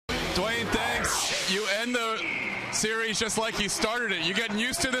Dwayne, thanks. You end the series just like you started it. You getting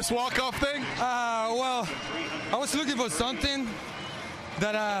used to this walk-off thing? Well, I was looking for something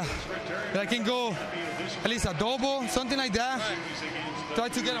that I can go at least a double, something like that. Try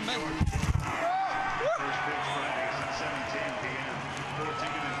to get a man.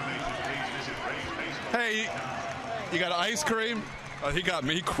 Hey, you got ice cream? He got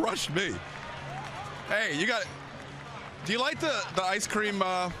me. He crushed me. Hey, you got. Do you like the ice cream?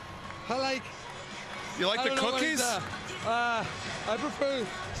 You like the cookies? I prefer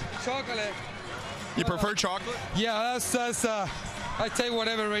chocolate. You prefer chocolate? Yeah, that's I take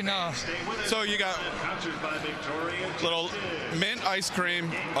whatever right now. So you got little mint ice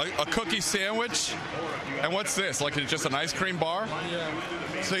cream, a cookie sandwich, and what's this? Like it's just an ice cream bar?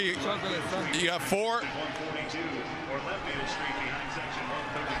 Yeah. So you got 4.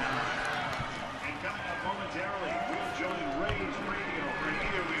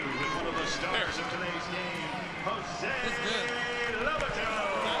 It's good.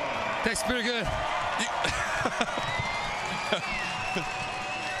 Tastes pretty good.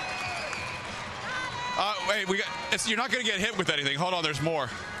 Wait, you're not going to get hit with anything. Hold on, there's more.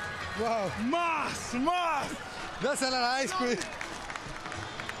 Wow. Moss. That's a lot of ice cream.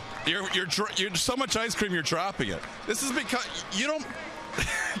 You're so much ice cream, you're dropping it. This is because you don't.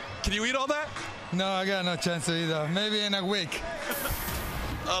 Can you eat all that? No, I got no chance to eat that. Maybe in a week.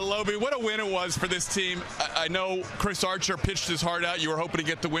 Loby, what a win it was for this team. I know Chris Archer pitched his heart out. You were hoping to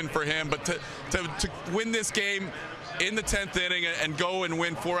get the win for him, but to win this game in the 10th inning and go and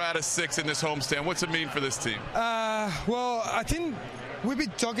win 4 out of 6 in this homestand, what's it mean for this team? Well, I think we've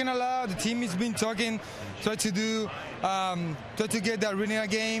been talking a lot. The team has been talking, try to get that winning a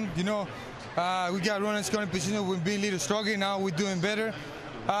game. You know, we got runners scoring position. We've been a little struggling. Now we're doing better.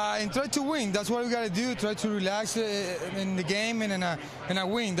 And try to win. That's what we got to do. Try to relax in the game and a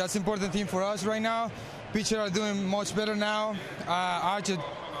win. That's the important thing for us right now. Pitchers are doing much better now. Archer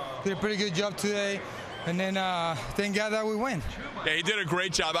did a pretty good job today. And then thank God that we win. Yeah, he did a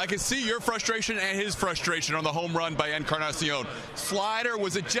great job. I can see your frustration and his frustration on the home run by Encarnacion. Slider,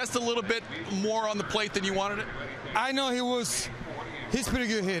 was it just a little bit more on the plate than you wanted it? I know he's a pretty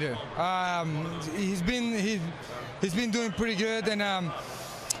good hitter. He's been doing pretty good, and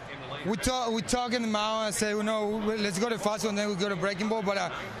we talk in the mound. I say, let's go to fastball and then we go to breaking ball.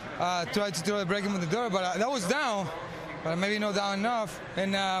 But try to throw the breaking ball in the door. But that was down, but maybe not down enough.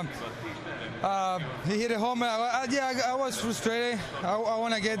 And he hit a home run. I was frustrated. I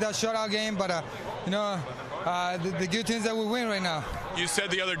want to get that shutout game, but the good thing is that we win right now. You said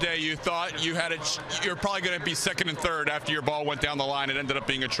the other day you thought you're probably going to be second and third after your ball went down the line. It ended up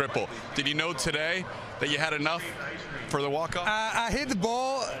being a triple. Did you know today that you had enough for the walk-off? I hit the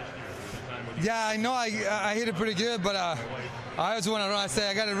ball. Yeah, I know I hit it pretty good, but I just want to run. I say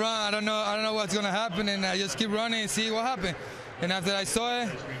I got to run. I don't know what's going to happen, and I just keep running and see what happens. And after I saw it,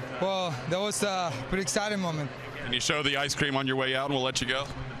 well, that was a pretty exciting moment. Can you show the ice cream on your way out, and we'll let you go?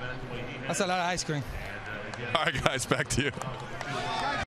 That's a lot of ice cream. All right, guys, back to you.